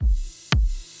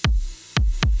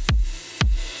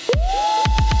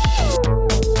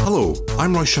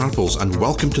I'm Roy Sharples and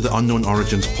welcome to the Unknown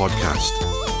Origins podcast.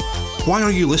 Why are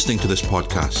you listening to this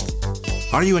podcast?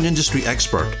 Are you an industry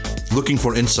expert looking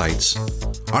for insights?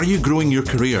 Are you growing your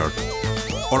career?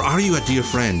 Or are you a dear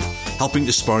friend helping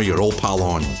to spur your old pal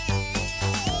on?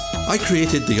 I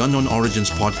created the Unknown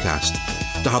Origins podcast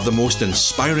to have the most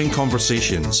inspiring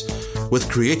conversations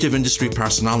with creative industry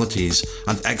personalities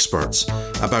and experts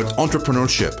about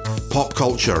entrepreneurship, pop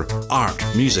culture, art,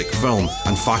 music, film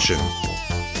and fashion.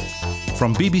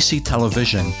 From BBC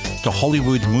television to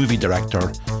Hollywood movie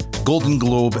director, Golden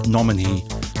Globe nominee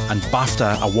and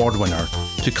BAFTA award winner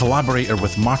to collaborator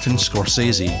with Martin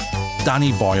Scorsese,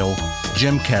 Danny Boyle,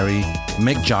 Jim Carrey,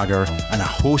 Mick Jagger and a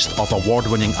host of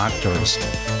award-winning actors,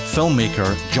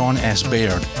 filmmaker John S.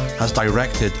 Baird has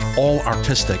directed all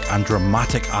artistic and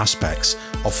dramatic aspects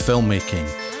of filmmaking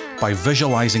by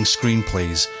visualizing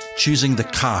screenplays, choosing the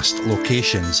cast,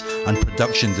 locations and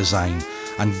production design,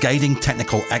 and guiding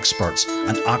technical experts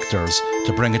and actors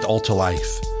to bring it all to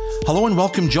life. Hello and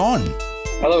welcome, John.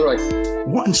 Hello, Roy.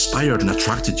 What inspired and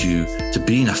attracted you to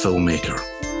being a filmmaker?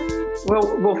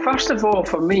 Well, first of all,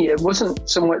 for me, it wasn't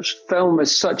so much film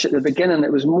as such at the beginning.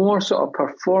 It was more sort of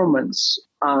performance,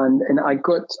 and I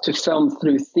got to film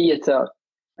through theatre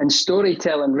and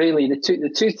storytelling. Really,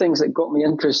 the two things that got me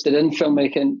interested in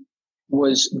filmmaking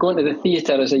was going to the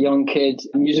theatre as a young kid,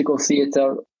 musical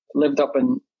theatre. Lived up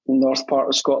in the north part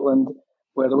of Scotland,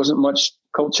 where there wasn't much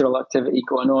cultural activity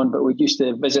going on, but we used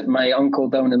to visit my uncle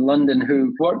down in London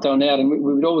who worked down there, and we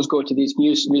would always go to these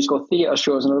musical theatre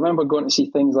shows. And I remember going to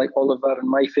see things like Oliver and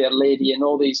My Fair Lady and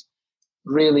all these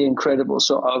really incredible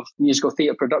sort of musical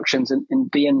theatre productions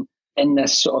and being in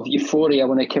this sort of euphoria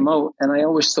when I came out. And I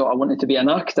always thought I wanted to be an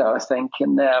actor, I think.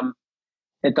 And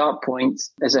at that point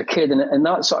as a kid, and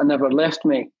that sort of never left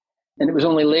me. And it was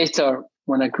only later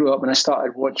when I grew up and I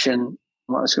started watching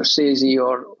Martin Scorsese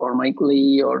or Mike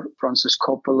Leigh or Francis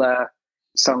Coppola.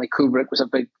 Stanley Kubrick was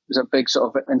a big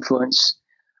sort of influence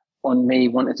on me,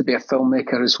 wanted to be a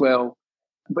filmmaker as well.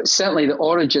 But certainly the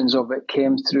origins of it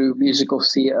came through musical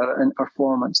theatre and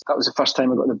performance. That was the first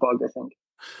time I got the bug, I think.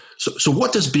 So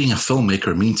what does being a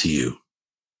filmmaker mean to you?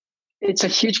 It's a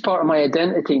huge part of my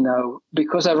identity now.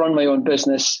 Because I run my own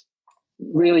business,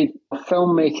 really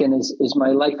filmmaking is my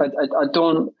life. I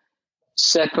don't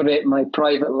separate my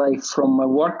private life from my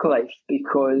work life,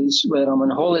 because whether I'm on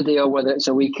holiday or whether it's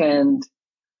a weekend,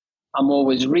 I'm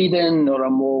always reading or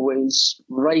I'm always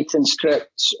writing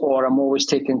scripts or I'm always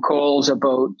taking calls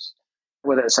about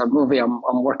whether it's a movie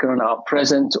I'm working on at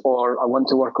present or I want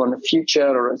to work on the future,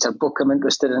 or it's a book I'm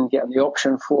interested in getting the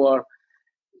option for.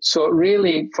 So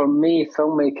really, for me,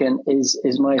 filmmaking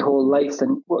is my whole life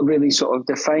and what really sort of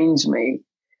defines me.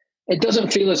 It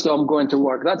doesn't feel as though I'm going to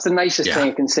work. That's the nicest thing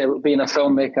I can say about being a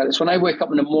filmmaker. It's when I wake up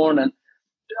in the morning,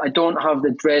 I don't have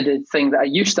the dreaded thing that I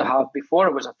used to have before I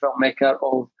was a filmmaker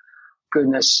of,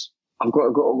 goodness, I've got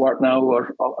to go to work now, or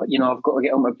I've got to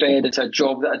get out of my bed. It's a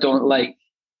job that I don't like.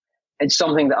 It's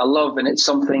something that I love, and it's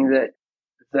something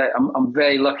that I'm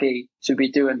very lucky to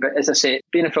be doing. But as I say,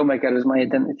 being a filmmaker is my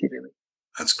identity, really.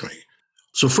 That's great.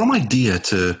 So from idea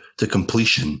to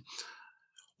completion,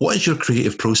 what is your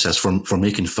creative process for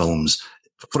making films?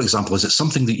 For example, is it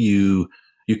something that you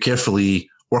carefully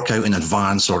work out in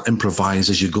advance or improvise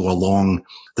as you go along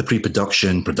the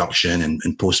pre-production, production,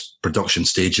 and post-production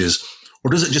stages?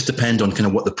 Or does it just depend on kind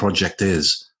of what the project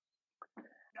is?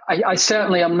 I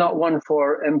certainly am not one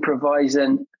for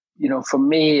improvising. For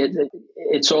me,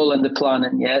 it's all in the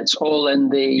planning. Yeah, it's all in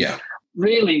the...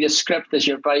 Really, the script is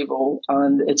your Bible,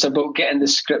 and it's about getting the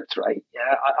script right.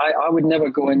 Yeah, I would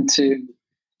never go into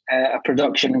a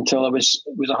production until I was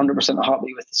 100%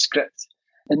 happy with the script.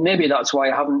 And maybe that's why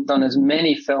I haven't done as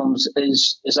many films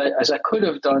as I could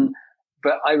have done,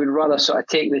 but I would rather sort of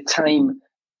take the time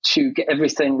to get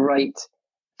everything right,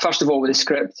 first of all with the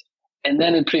script, and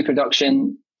then in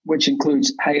pre-production, which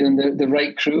includes hiring the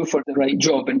right crew for the right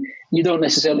job. And you don't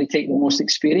necessarily take the most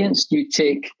experienced, you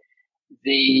take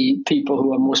the people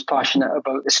who are most passionate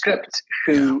about the script,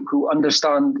 who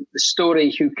understand the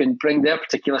story, who can bring their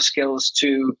particular skills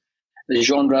to the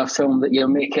genre of film that you're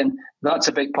making. That's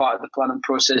a big part of the planning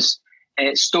process.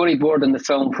 Storyboarding the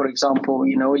film, for example,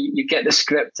 you get the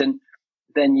script, and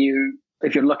then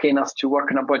if you're lucky enough to work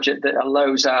on a budget that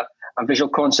allows a visual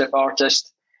concept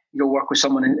artist, you'll work with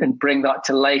someone and bring that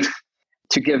to life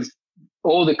to give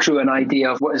all the crew an idea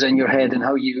of what is in your head and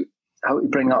how you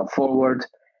bring that forward.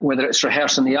 Whether it's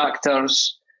rehearsing the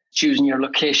actors, choosing your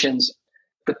locations.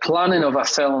 The planning of a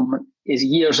film is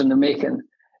years in the making.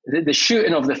 The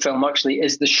shooting of the film actually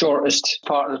is the shortest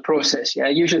part of the process. Yeah,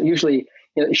 usually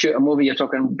to shoot a movie, you're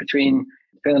talking between,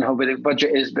 depending on how big the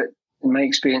budget is, but in my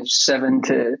experience, 7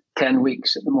 to 10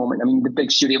 weeks at the moment. I mean, the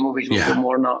big studio movies will go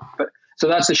more than that. But so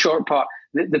that's the short part.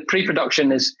 The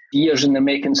pre-production is years in the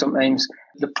making sometimes.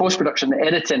 The post-production, the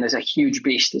editing is a huge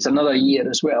beast. It's another year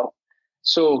as well.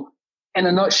 So in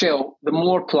a nutshell, the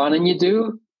more planning you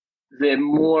do, the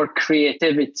more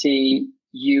creativity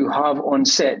you have on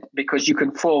set, because you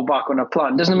can fall back on a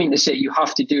plan. Doesn't mean to say you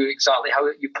have to do exactly how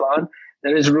you plan.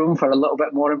 There is room for a little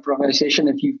bit more improvisation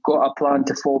if you've got a plan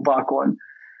to fall back on.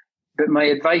 But my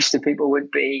advice to people would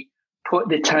be, put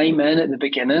the time in at the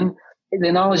beginning. The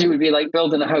analogy would be like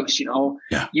building a house, you know.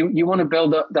 Yeah. You want to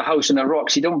build the house on the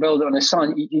rocks. You don't build it on the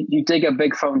sand. You dig a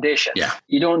big foundation. Yeah.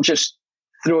 You don't just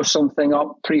throw something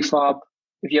up prefab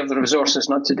if you have the resources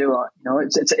not to do it. You know,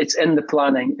 it's in the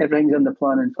planning. Everything's in the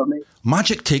planning for me.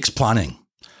 Magic takes planning.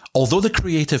 Although the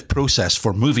creative process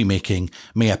for movie making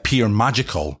may appear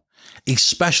magical,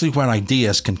 especially where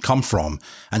ideas can come from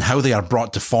and how they are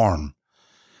brought to form,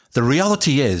 the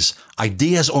reality is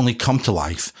ideas only come to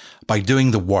life by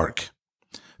doing the work.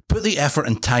 Put the effort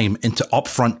and time into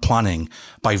upfront planning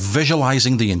by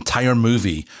visualizing the entire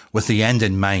movie with the end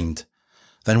in mind.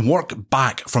 Then work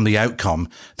back from the outcome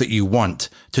that you want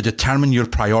to determine your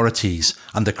priorities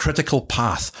and the critical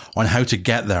path on how to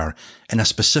get there in a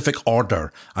specific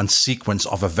order and sequence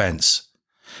of events.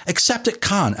 Accept it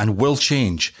can and will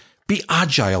change. Be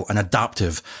agile and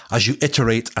adaptive as you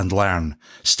iterate and learn,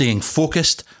 staying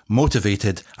focused,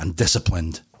 motivated, and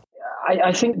disciplined.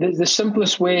 I think the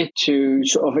simplest way to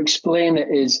sort of explain it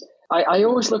is, I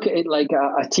always look at it like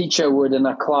a teacher would in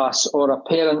a class, or a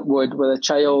parent would with a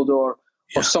child, or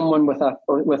someone with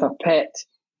a pet.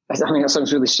 I think that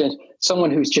sounds really strange.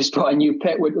 Someone who's just bought a new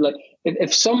pet would, like,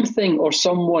 if something or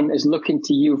someone is looking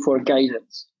to you for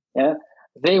guidance,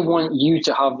 they want you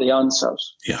to have the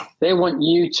answers. Yeah. They want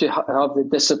you to have the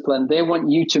discipline. They want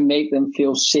you to make them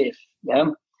feel safe.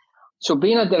 Yeah. So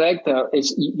being a director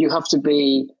is, you have to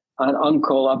be an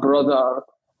uncle, a brother,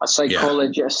 a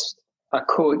psychologist, a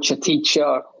coach, a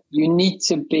teacher. You need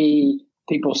to be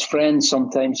people's friends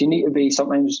sometimes. You need to be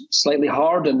sometimes slightly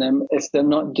hard on them if they're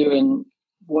not doing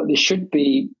what they should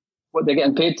be, what they're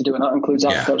getting paid to do, and that includes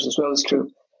actors as well as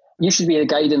crew. You should be a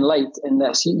guiding light in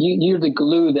this. You're the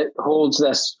glue that holds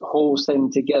this whole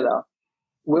thing together.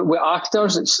 With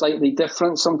actors, it's slightly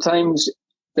different. Sometimes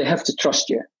they have to trust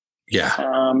you.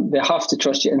 Yeah. They have to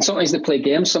trust you. And sometimes they play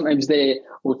games. Sometimes they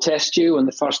will test you on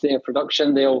the first day of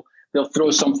production. They'll throw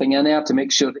something in there to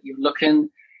make sure that you're looking.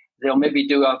 They'll maybe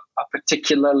do a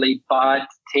particularly bad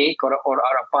take or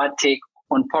a bad take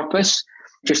on purpose,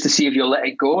 just to see if you'll let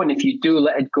it go. And if you do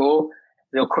let it go,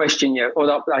 they'll question you.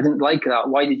 Oh, I didn't like that.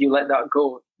 Why did you let that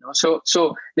go? You know,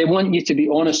 so they want you to be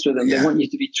honest with them. Yeah. They want you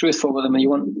to be truthful with them,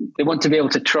 and they want to be able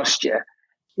to trust you.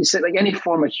 It's like any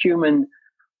form of human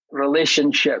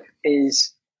relationship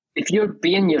is, if you're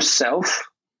being yourself,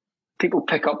 people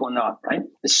pick up on that, right?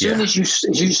 As soon as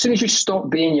you stop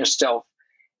being yourself,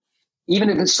 even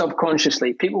if it's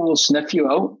subconsciously, people will sniff you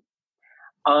out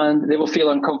and they will feel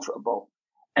uncomfortable,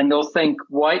 and they'll think,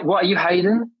 what are you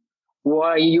hiding? Why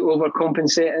are you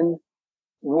overcompensating?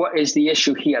 What is the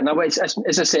issue here? Now, as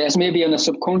I say, it's maybe on a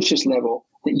subconscious level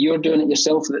that you're doing it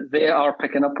yourself, that they are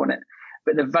picking up on it,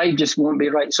 but the vibe just won't be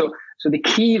right. So the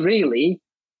key really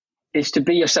is to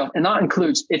be yourself. And that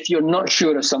includes, if you're not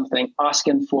sure of something,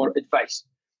 asking for advice.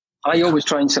 I always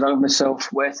try and surround myself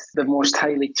with the most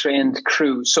highly trained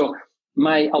crew. So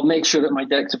I'll make sure that my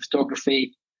director of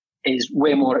photography is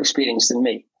way more experienced than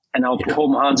me. And I'll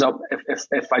hold my hands up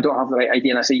if I don't have the right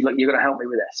idea, and I say, look, you're going to help me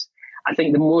with this. I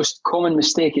think the most common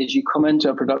mistake is you come into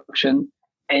a production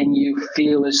and you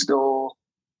feel as though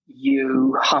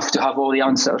you have to have all the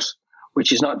answers,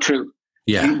 which is not true.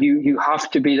 Yeah. You have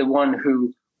to be the one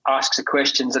who asks the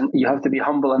questions, and you have to be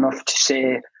humble enough to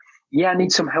say, I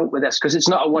need some help with this, because it's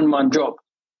not a one-man job.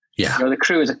 Yeah. You know, the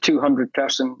crew is a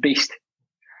 200-person beast.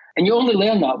 And you only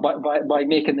learn that by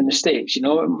making the mistakes, you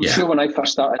know. I'm sure when I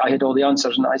first started, I had all the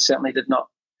answers, and I certainly did not.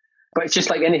 But it's just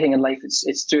like anything in life.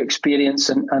 It's through experience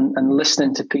and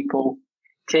listening to people,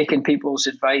 taking people's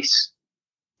advice,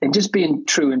 and just being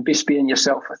true and just being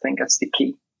yourself. I think that's the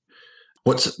key.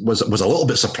 What was a little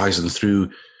bit surprising through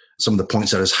some of the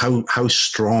points there is how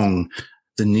strong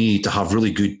the need to have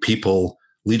really good people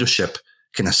leadership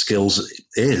kind of skills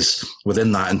is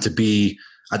within that, and to be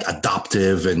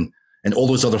adaptive and all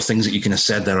those other things that you kind of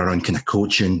said there around kind of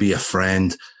coaching, be a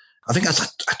friend. I think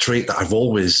that's a trait that I've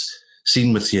always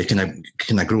seen with you,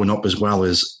 kind of growing up as well,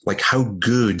 is like how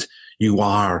good you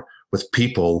are with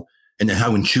people and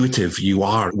how intuitive you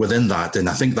are within that. And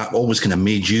I think that always kind of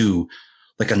made you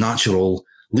like a natural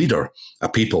leader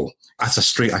of people. That's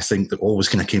a trait I think that always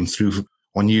kind of came through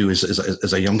on you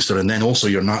as a youngster. And then also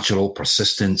your natural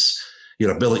persistence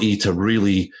your ability to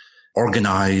really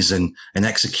organize and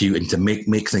execute and to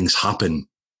make things happen,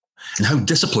 and how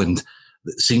disciplined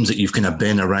it seems that you've kind of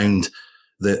been around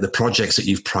the projects that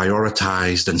you've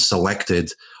prioritized and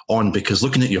selected on, because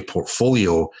looking at your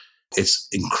portfolio, it's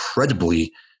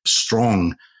incredibly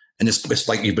strong. And it's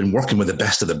like you've been working with the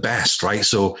best of the best, right?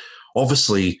 So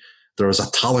obviously there is a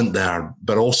talent there,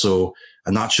 but also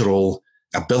a natural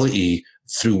ability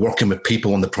through working with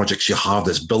people on the projects you have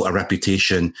that's built a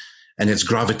reputation, and it's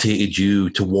gravitated you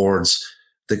towards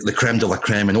the creme de la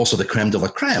creme, and also the creme de la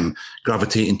creme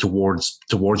gravitating towards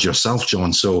yourself,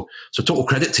 John. So total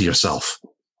credit to yourself.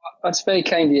 That's very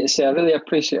kind of you to say. I really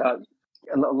appreciate that.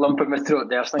 A little lump in my throat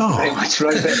there. Thank you very much,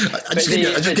 Roy. I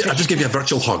just give you a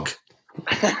virtual hug.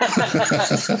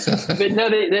 But no,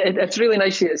 it's really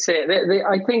nice of you to say it.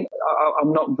 I think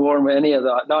I'm not born with any of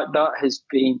that. That has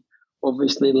been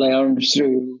obviously learned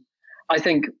through, I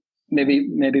think,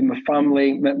 maybe my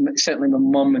family, certainly my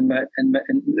mum and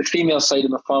the female side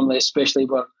of my family especially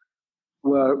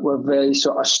were very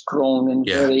sort of strong and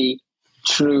very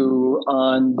true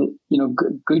and, you know,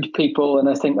 good people. And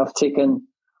I think I've taken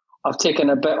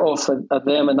a bit off of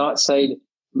them on that side.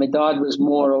 My dad was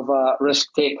more of a risk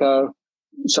taker,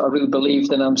 sort of really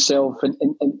believed in himself and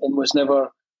was never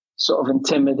sort of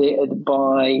intimidated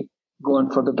by going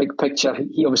for the big picture.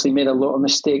 He obviously made a lot of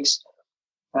mistakes.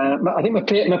 I think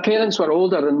my parents were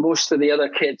older than most of the other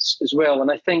kids as well. And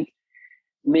I think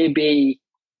maybe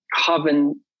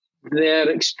having their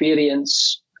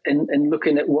experience and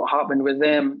looking at what happened with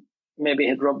them maybe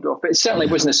had rubbed off. But it certainly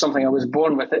wasn't something I was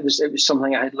born with. It was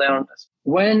something I had learned.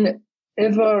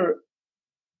 Whenever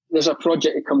there's a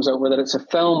project that comes out, whether it's a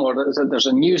film or there's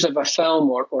a news of a film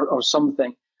or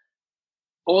something,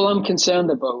 all I'm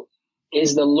concerned about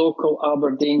is the local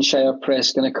Aberdeenshire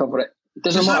press going to cover it. It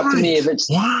doesn't matter to me if it's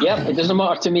it doesn't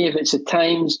matter to me if it's the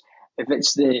Times, if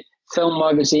it's the film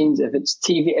magazines, if it's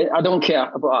TV. I don't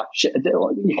care about that shit.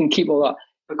 You can keep all that,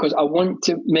 because I want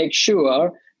to make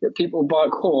sure that people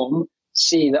back home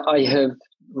see that I have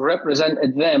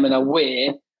represented them in a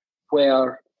way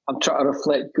where I'm trying to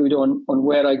reflect good on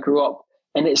where I grew up.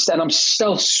 And I'm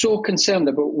still so concerned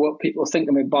about what people think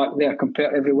of me back there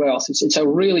compared to everywhere else. It's a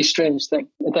really strange thing.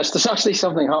 There's actually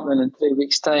something happening in 3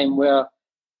 weeks' time where,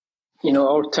 you know,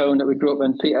 our town that we grew up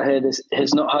in, Peterhead,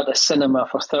 has not had a cinema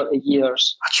for 30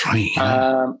 years. That's right.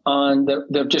 Yeah. And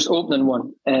they're just opening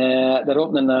one. They're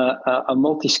opening a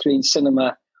multi-screen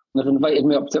cinema. They've invited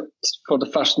me up for the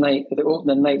first night, the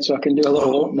opening night, so I can do a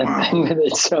little opening thing with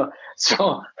it. So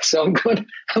I'm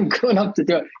going up to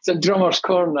do it. It's a drummer's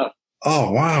corner.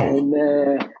 Oh wow!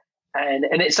 And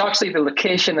it's actually the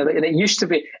location of it. And it used to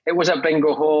be, it was a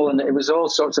bingo hall, and it was all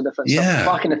sorts of different stuff.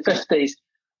 Back in the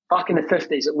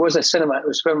 50s, it was a cinema. It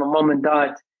was where my mum and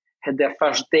dad had their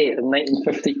first date in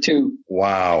 1952.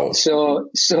 Wow! So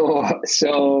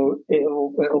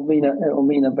it'll mean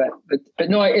a bit. But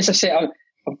no, as I say,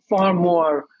 I'm far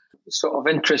more sort of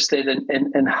interested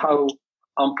in how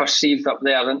I'm perceived up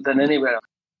there than anywhere else.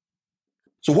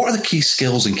 So what are the key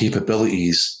skills and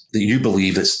capabilities that you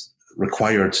believe is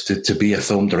required to be a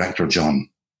film director, John?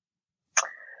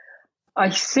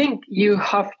 I think you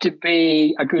have to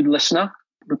be a good listener,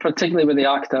 particularly with the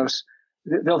actors.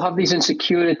 They'll have these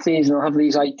insecurities and they'll have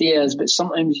these ideas, but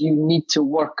sometimes you need to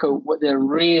work out what they're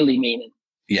really meaning.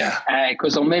 Yeah.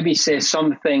 Because they'll maybe say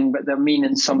something, but they're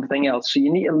meaning something else. So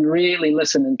you need to really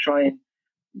listen and try and,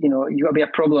 you know, you got to be a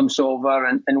problem solver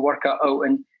and work it out.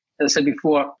 And as I said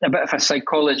before, a bit of a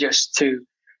psychologist to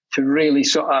really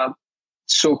sort of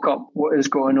soak up what is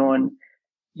going on.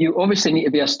 You obviously need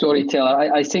to be a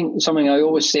storyteller. I think something I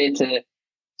always say to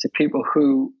people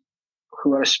who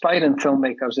are aspiring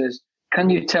filmmakers is, can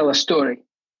you tell a story?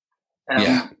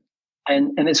 And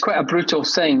it's quite a brutal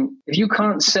thing. If you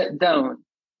can't sit down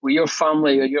with your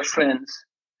family or your friends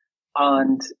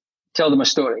and tell them a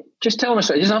story, just tell them a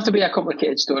story. It doesn't have to be a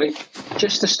complicated story,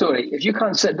 just a story. If you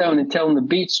can't sit down and tell them the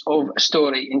beats of a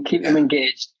story and keep them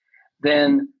engaged,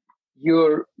 then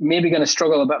you're maybe going to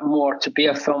struggle a bit more to be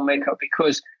a filmmaker,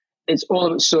 because it's all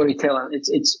about storytelling.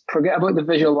 It's forget about the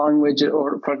visual language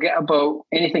or forget about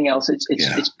anything else.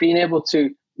 It's being able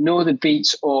to know the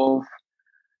beats of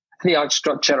 3-act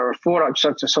structure or 4-act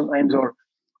structure sometimes or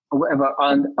whatever.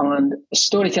 And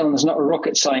storytelling is not a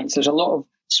rocket science. There's a lot of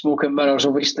smoke and mirrors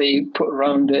obviously put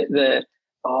around it.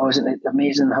 Isn't it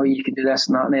amazing how you can do this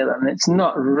and that and the other? And it's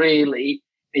not really.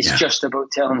 It's just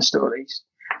about telling stories.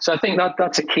 So I think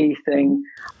that's a key thing.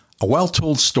 A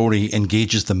well-told story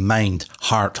engages the mind,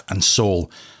 heart and soul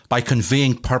by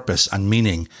conveying purpose and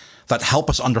meaning that help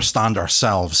us understand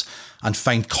ourselves and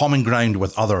find common ground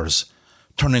with others,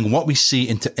 turning what we see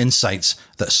into insights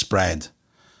that spread.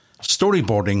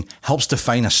 Storyboarding helps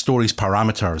define a story's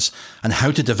parameters and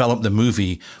how to develop the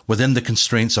movie within the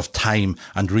constraints of time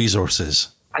and resources.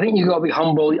 I think you've got to be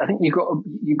humble. I think you've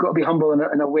got to be humble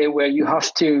in a way where you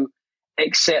have to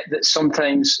accept that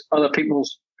sometimes other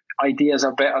people's ideas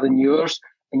are better than yours,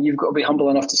 and you've got to be humble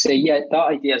enough to say, yeah, that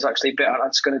idea is actually better.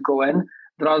 That's going to go in,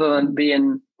 rather than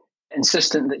being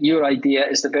insistent that your idea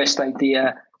is the best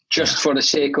idea just for the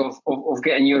sake of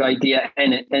getting your idea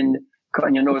in it and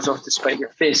cutting your nose off to spite your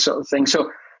face, sort of thing.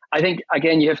 So I think,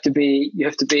 again, you have to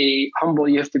be humble.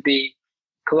 You have to be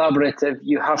collaborative.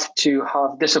 You have to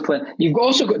have discipline. You've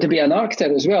also got to be an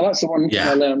actor as well. That's the one thing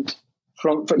I learned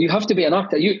from. You have to be an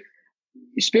actor.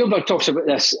 Spielberg talks about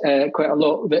this quite a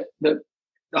lot. That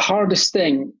the hardest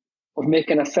thing of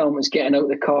making a film is getting out of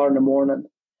the car in the morning,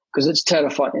 because it's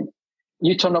terrifying.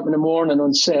 You turn up in the morning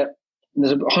on set, and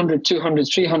there's 100, 200,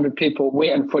 300 people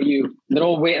waiting for you. They're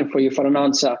all waiting for you for an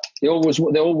answer. They all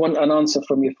want an answer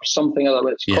from you for something other,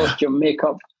 whether it's costume,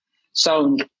 makeup,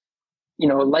 sound,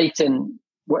 lighting,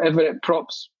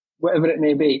 props, whatever it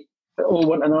may be. They all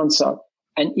want an answer.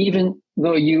 And even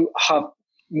though you have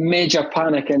major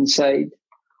panic inside,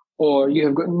 or you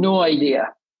have got no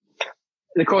idea,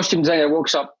 the costume designer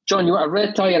walks up, John, you want a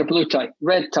red tie or a blue tie?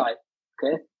 Red tie.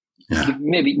 Okay. Yeah.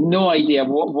 Maybe no idea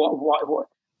what,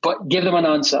 but give them an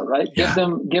answer, right? Yeah.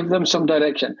 Give them some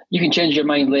direction. You can change your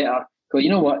mind later. Go, you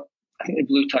know what? I think the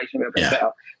blue tie is maybe a bit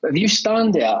better. But if you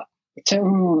stand there,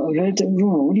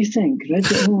 what do you think? Red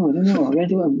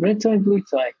tie, blue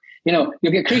tie. You'll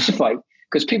get crucified,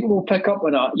 because people will pick up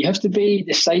on that. You have to be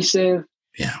decisive.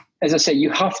 Yeah. As I say,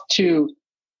 you have to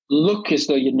look as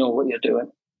though you know what you're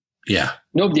doing. Yeah.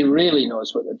 Nobody really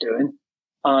knows what they're doing.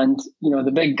 And,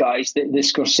 the big guys, the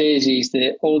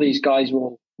Scorseses, all these guys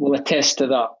will attest to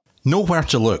that. Know where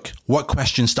to look, what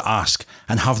questions to ask,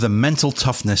 and have the mental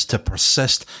toughness to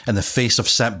persist in the face of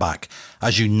setback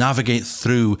as you navigate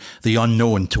through the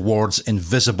unknown towards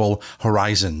invisible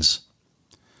horizons.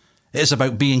 It is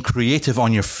about being creative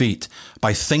on your feet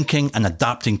by thinking and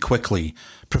adapting quickly,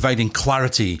 providing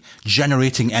clarity,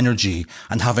 generating energy,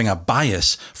 and having a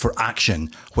bias for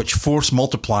action, which force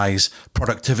multiplies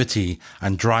productivity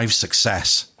and drives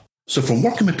success. So from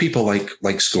working with people like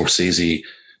Scorsese,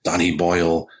 Danny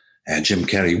Boyle, Jim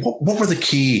Carrey, what were the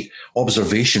key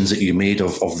observations that you made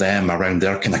of them around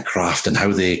their kind of craft and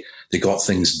how they got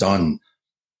things done?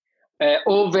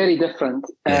 All very different.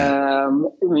 Yeah.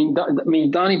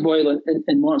 Danny Boyle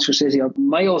and Martin Scorsese are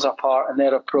miles apart in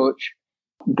their approach.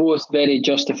 Both very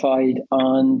justified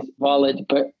and valid,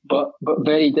 but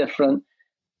very different.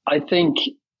 I think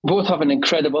both have an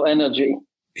incredible energy.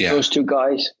 Yeah. Those two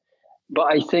guys. But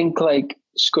I think like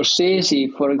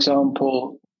Scorsese, for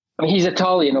example, he's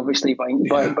Italian, obviously, but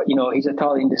he's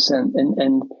Italian descent,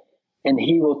 and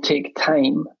he will take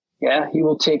time. Yeah, he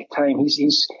will take time.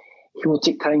 He will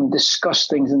take time and discuss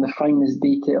things in the finest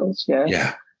details,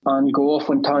 and go off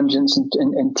on tangents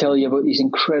and tell you about these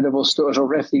incredible stories, or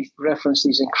reference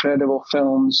these incredible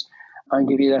films, and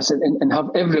give you this, and have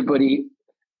everybody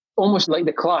almost like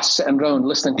the class sitting around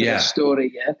listening to this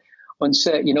story, on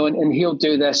set, and he'll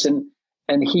do this, and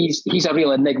he's a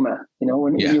real enigma,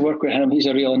 when you work with him, he's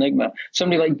a real enigma.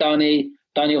 Somebody like Danny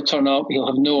will turn up, he'll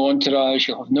have no entourage,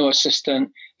 he'll have no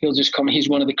assistant. He'll just come. He's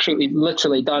one of the crew.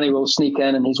 Literally, Danny will sneak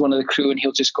in, and he's one of the crew, and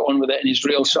he'll just go on with it. And he's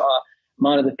real sort of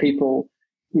man of the people.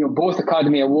 Both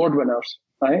Academy Award winners,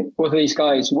 right? Both of these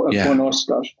guys have won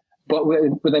Oscars, but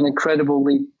with an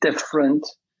incredibly different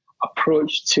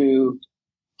approach to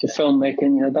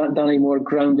filmmaking. Danny more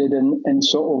grounded in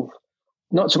sort of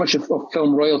not so much of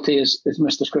film royalty as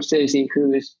Mr. Scorsese,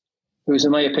 who is in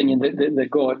my opinion the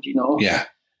god. Yeah.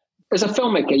 As a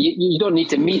filmmaker, you don't need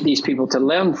to meet these people to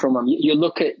learn from them. You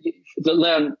look at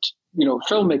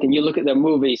filmmaking. You look at their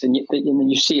movies, and then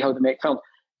you see how they make films.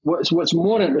 What's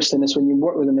more interesting is when you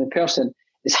work with them in person,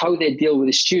 is how they deal with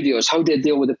the studios, how they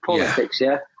deal with the politics,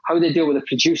 how they deal with the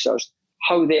producers,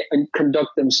 how they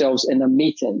conduct themselves in a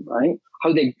meeting, right?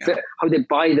 How they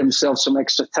buy themselves some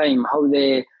extra time, how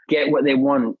they get what they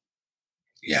want.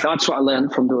 Yeah, that's what I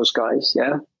learned from those guys.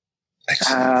 Yeah.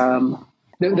 Excellent.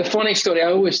 The funny story I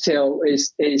always tell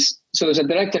is so there's a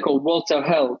director called Walter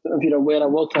Hill. I don't know if you're aware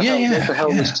of Walter Hill. Walter Hill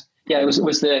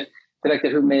was the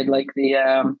director who made like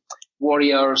the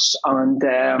Warriors and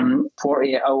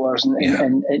 48 Hours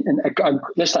and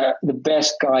just the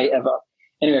best guy ever.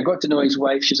 Anyway, I got to know his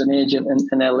wife. She's an agent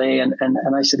in LA, and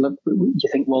I said, look, do you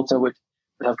think Walter would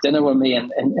have dinner with me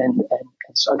and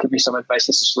so give me some advice?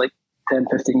 This is like 10,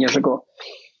 15 years ago.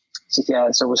 He said,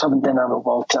 yeah. So I was having dinner with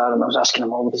Walter, and I was asking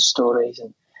him all of his stories,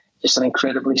 and just an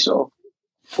incredibly sort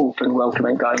of open,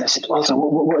 welcoming guy. And I said, Walter,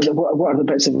 what are the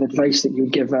bits of advice that you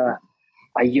would give a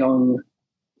young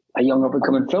a young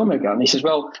up-and-coming filmmaker? And he says,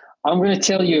 well, I'm going to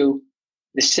tell you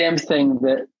the same thing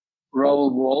that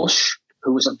Raoul Walsh,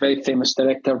 who was a very famous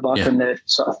director back in the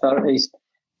sort of 30s,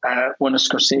 one of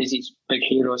Scorsese's big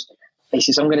heroes. He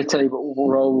says, I'm going to tell you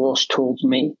what Raoul Walsh told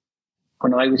me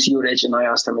when I was your age and I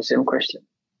asked him the same question.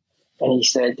 And he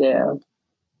said,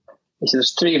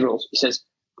 there's 3 rules. He says,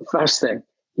 the first thing,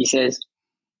 he says,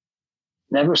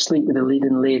 never sleep with a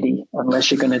leading lady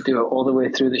unless you're going to do it all the way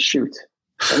through the shoot.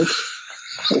 Right?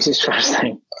 That's his first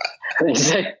thing.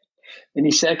 And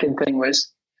his second thing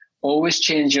was, always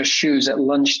change your shoes at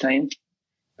lunchtime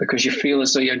because you feel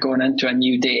as though you're going into a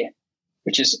new day,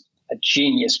 which is a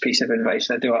genius piece of advice.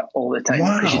 I do it all the time.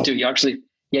 Wow. Because you do.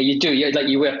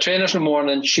 You wear trainers in the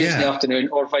morning, shoes in the afternoon,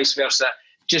 or vice versa,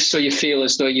 just so you feel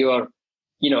as though you're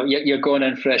going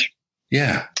in fresh.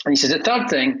 Yeah. And he says the third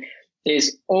thing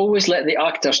is always let the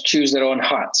actors choose their own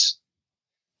hats.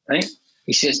 Right?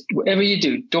 He says, whatever you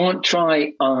do, don't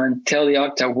try and tell the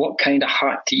actor what kind of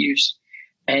hat to use.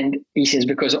 And he says,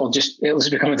 because it'll just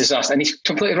become a disaster. And he's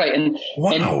completely right. And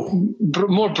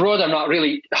more broad, I'm not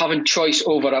really having choice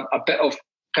over a bit of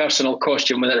personal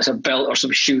costume, whether it's a belt or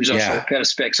some shoes or some pair of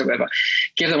specs or whatever.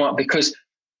 Give them up because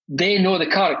they know the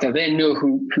character. They know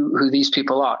who these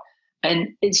people are. And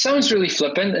it sounds really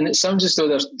flippant and it sounds as though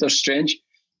they're strange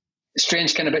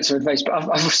kind of bits of advice, but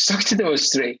I've stuck to those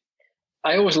 3.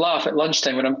 I always laugh at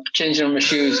lunchtime when I'm changing my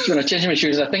shoes. When I'm changing my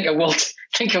shoes, I think of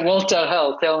Walter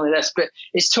Hill telling me this, but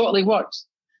it's totally works.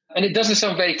 And it doesn't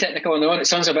sound very technical on the one. It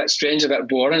sounds a bit strange, a bit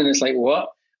boring, and it's like, what?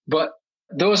 But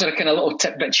those are the kind of little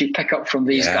tidbits you pick up from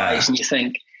these guys, and you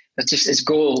think, it's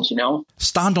gold, you know?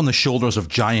 Stand on the shoulders of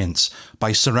giants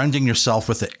by surrounding yourself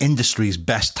with the industry's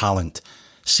best talent,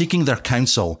 seeking their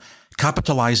counsel,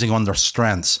 capitalizing on their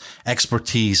strengths,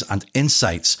 expertise, and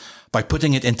insights by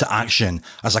putting it into action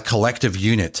as a collective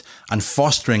unit and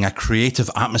fostering a creative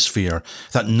atmosphere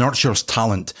that nurtures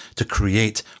talent to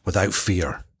create without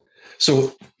fear.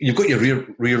 So you've got your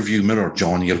rear view mirror,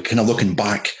 John. You're kind of looking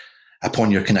back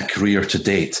upon your kind of career to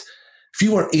date. If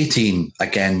you were 18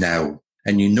 again now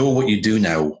and you know what you do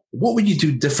now, what would you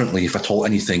do differently, if at all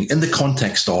anything, in the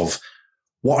context of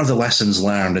what are the lessons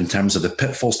learned in terms of the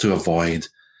pitfalls to avoid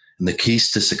and the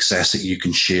keys to success that you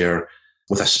can share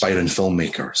with aspiring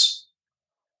filmmakers?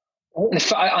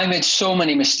 I made so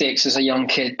many mistakes as a young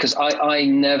kid because I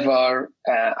never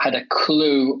had a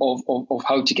clue of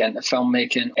how to get into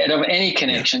filmmaking. I don't have any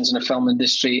connections in the film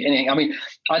industry.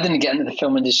 I didn't get into the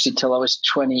film industry till I was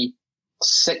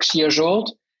 26 years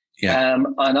old. Yeah.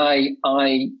 And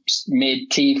I made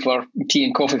tea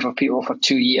and coffee for people for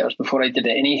 2 years before I did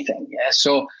anything. Yeah.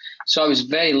 So I was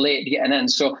very late getting in.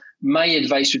 So my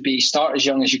advice would be start as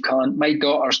young as you can. My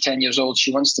daughter's 10 years old.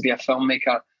 She wants to be a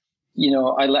filmmaker.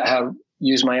 I let her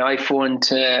use my iPhone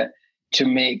to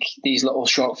make these little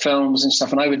short films and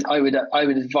stuff. And I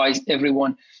would advise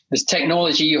everyone, this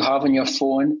technology you have on your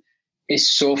phone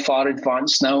is so far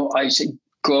advanced now. I say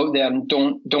go out there and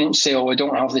don't say, I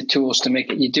don't have the tools to make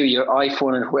it. You do. Your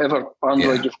iPhone and whatever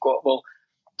Android you've got, well,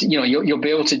 you'll be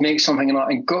able to make something in that,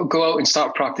 and go out and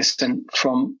start practicing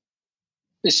from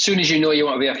as soon as you know you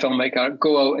want to be a filmmaker.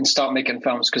 Go out and start making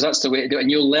films, because that's the way to do it. And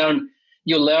you'll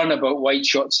learn about wide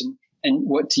shots and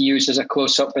what to use as a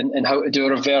close-up and how to do a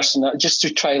reverse and that, just through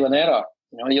trial and error.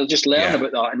 You'll just learn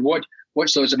about that and watch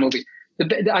loads of movies.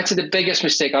 I'd say the biggest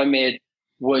mistake I made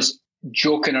was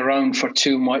joking around for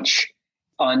too much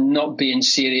and not being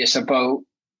serious about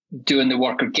doing the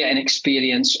work or getting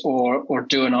experience or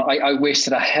doing it. I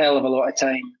wasted a hell of a lot of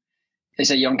time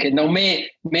as a young kid. Now,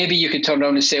 maybe you could turn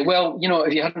around and say, well,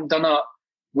 if you hadn't done that,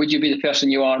 would you be the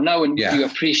person you are now? And you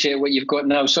appreciate what you've got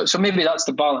now. So maybe that's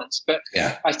the balance. But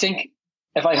I think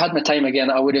if I had my time again,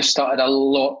 I would have started a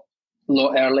lot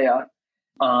earlier,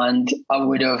 and I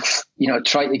would have,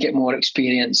 tried to get more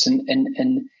experience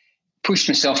and pushed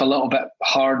myself a little bit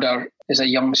harder as a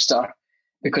youngster,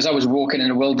 because I was walking in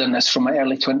the wilderness from my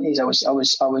early 20s.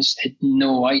 I had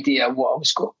no idea what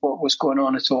was going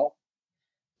on at all.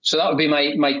 So that would be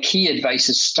my key advice: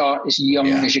 is start as young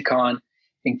as you can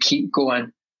and keep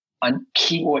going. And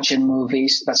keep watching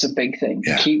movies. That's a big thing.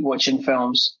 Yeah. Keep watching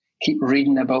films. Keep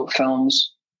reading about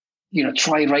films.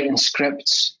 Try writing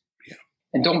scripts. Yeah.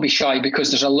 And don't be shy,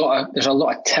 because there's a lot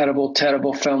of terrible,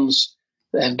 terrible films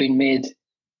that have been made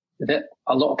that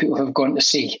a lot of people have gone to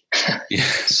see. Yeah.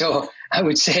 So I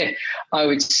would say,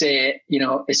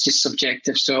 it's just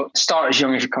subjective. So start as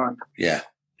young as you can. Yeah,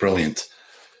 brilliant.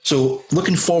 So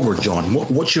looking forward, John,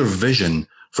 what's your vision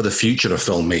for the future of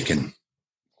filmmaking?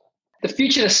 The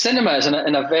future of cinema is in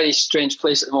a very strange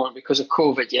place at the moment because of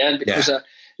COVID, and because of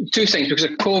two things, because of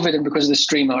COVID and because of the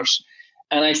streamers.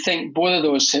 And I think both of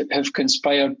those have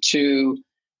conspired to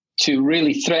to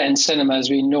really threaten cinema as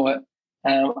we know it.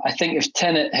 I think if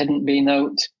Tenet hadn't been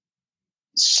out,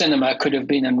 cinema could have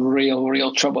been in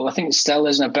real trouble. I think it still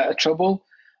is in a bit of trouble,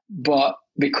 but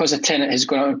because a Tenet has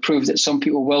gone out and proved that some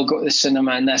people will go to the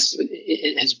cinema, and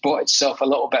it has bought itself a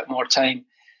little bit more time.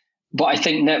 But I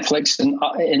think Netflix and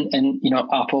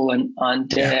Apple and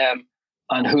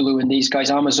Hulu and these guys,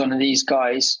 Amazon and these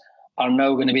guys are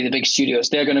now going to be the big studios.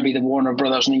 They're going to be the Warner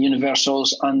Brothers and the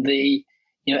Universals and the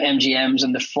MGMs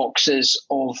and the Foxes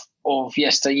of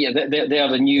yesteryear. They're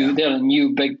the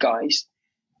new big guys.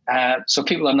 So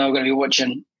people are now going to be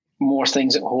watching more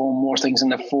things at home, more things on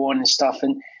their phone and stuff.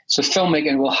 And so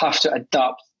filmmaking will have to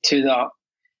adapt to that.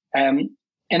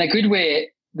 In a good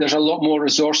way, there's a lot more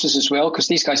resources as well, because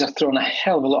these guys have thrown a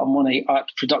hell of a lot of money at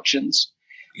productions.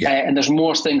 And there's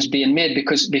more things being made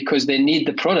because they need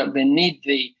the product, they need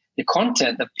the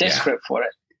content, they're desperate for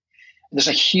it. There's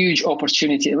a huge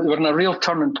opportunity. We're in a real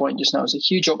turning point just now. There's a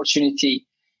huge opportunity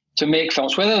to make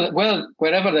films,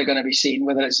 wherever they're going to be seen,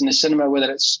 whether it's in the cinema, whether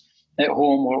it's at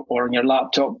home or on your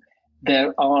laptop.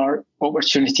 There are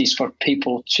opportunities for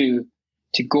people to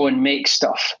go and make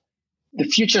stuff. The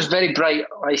future's very bright,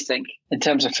 I think, in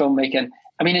terms of filmmaking.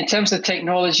 I mean, in terms of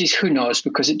technologies, who knows?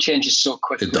 Because it changes so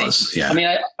quickly. It does, yeah. I mean,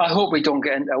 I hope we don't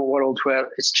get into a world where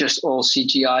it's just all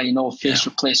CGI and all face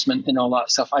replacement and all that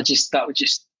stuff. That would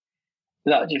just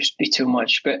be too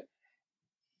much. But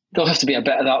there'll have to be a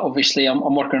bit of that. Obviously, I'm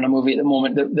working on a movie at the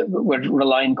moment that we're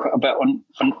relying quite a bit on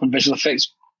visual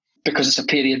effects because it's a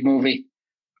period movie.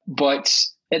 But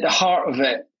at the heart of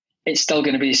it, it's still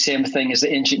going to be the same thing as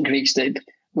the ancient Greeks did,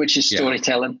 which is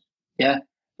storytelling. Yeah,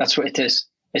 that's what it is.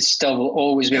 It still will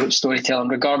always be about storytelling,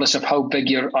 regardless of how big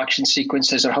your action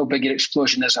sequence is or how big your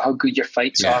explosion is or how good your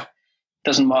fights are.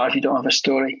 Doesn't matter if you don't have a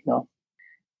story. No.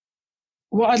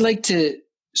 What I'd like to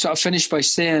sort of finish by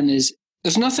saying is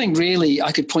there's nothing really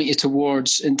I could point you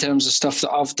towards in terms of stuff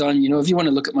that I've done. If you want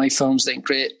to look at my films, then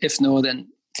great. If no, then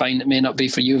fine. It may not be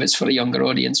for you if it's for a younger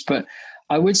audience. But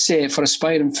I would say for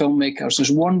aspiring filmmakers,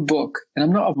 there's one book, and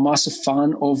I'm not a massive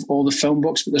fan of all the film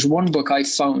books, but there's one book I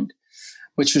found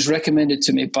which was recommended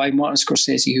to me by Martin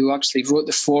Scorsese, who actually wrote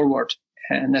the foreword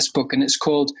in this book, and it's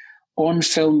called On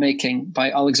Filmmaking by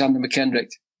Alexander McKendrick.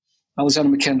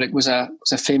 Alexander McKendrick was a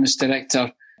famous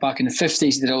director back in the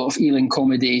 50s. He did a lot of Ealing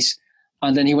comedies,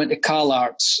 and then he went to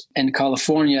CalArts in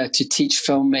California to teach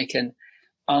filmmaking.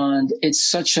 And it's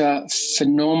such a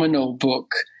phenomenal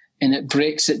book, and it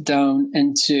breaks it down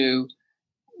into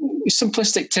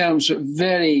simplistic terms, but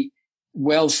very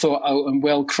well thought out and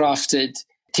well crafted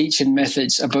teaching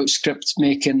methods about script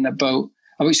making, about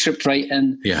script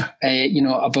writing,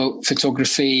 about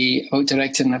photography, about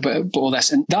directing, about all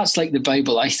this. And that's like the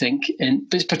Bible, I think, and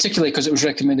particularly because it was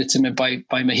recommended to me by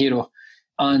my hero.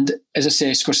 And as I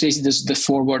say, Scorsese does the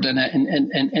foreword in it,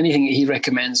 and anything that he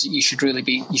recommends, you should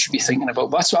be thinking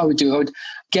about. But that's what I would do. I would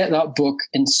get that book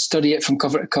and study it from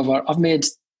cover to cover. I've made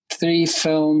 3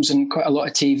 films and quite a lot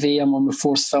of TV. I'm on the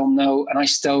 4th film now, and I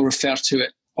still refer to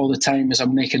it all the time as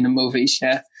I'm making the movies.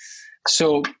 Yeah.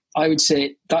 So I would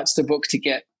say that's the book to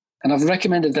get. And I've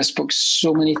recommended this book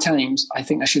so many times, I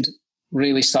think I should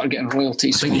really start getting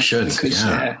royalties. I think you should,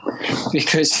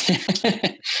 because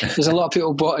there's a lot of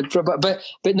people bought it.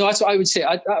 But no, that's what I would say.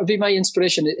 That would be my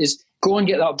inspiration, is go and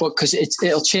get that book, because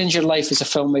it'll change your life as a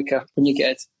filmmaker when you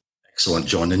get it. Excellent,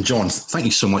 John. And John, thank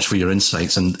you so much for your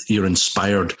insights and your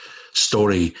inspired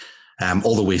story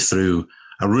all the way through.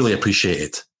 I really appreciate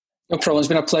it. No problem. It's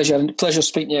been a pleasure. And pleasure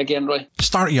speaking to you again, Roy.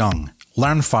 Start young,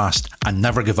 learn fast, and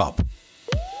never give up.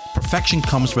 Perfection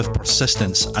comes with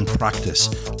persistence and practice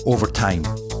over time.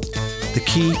 The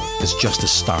key is just to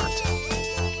start.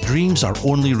 Dreams are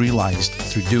only realised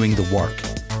through doing the work.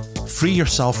 Free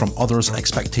yourself from others'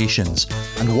 expectations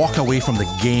and walk away from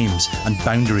the games and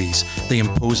boundaries they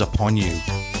impose upon you.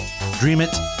 Dream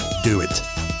it, do it.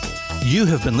 You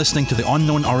have been listening to the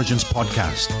Unknown Origins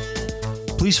podcast.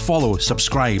 Please follow,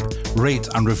 subscribe, rate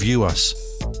and review us.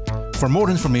 For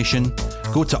more information,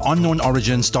 go to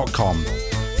unknownorigins.com.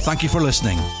 Thank you for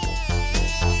listening.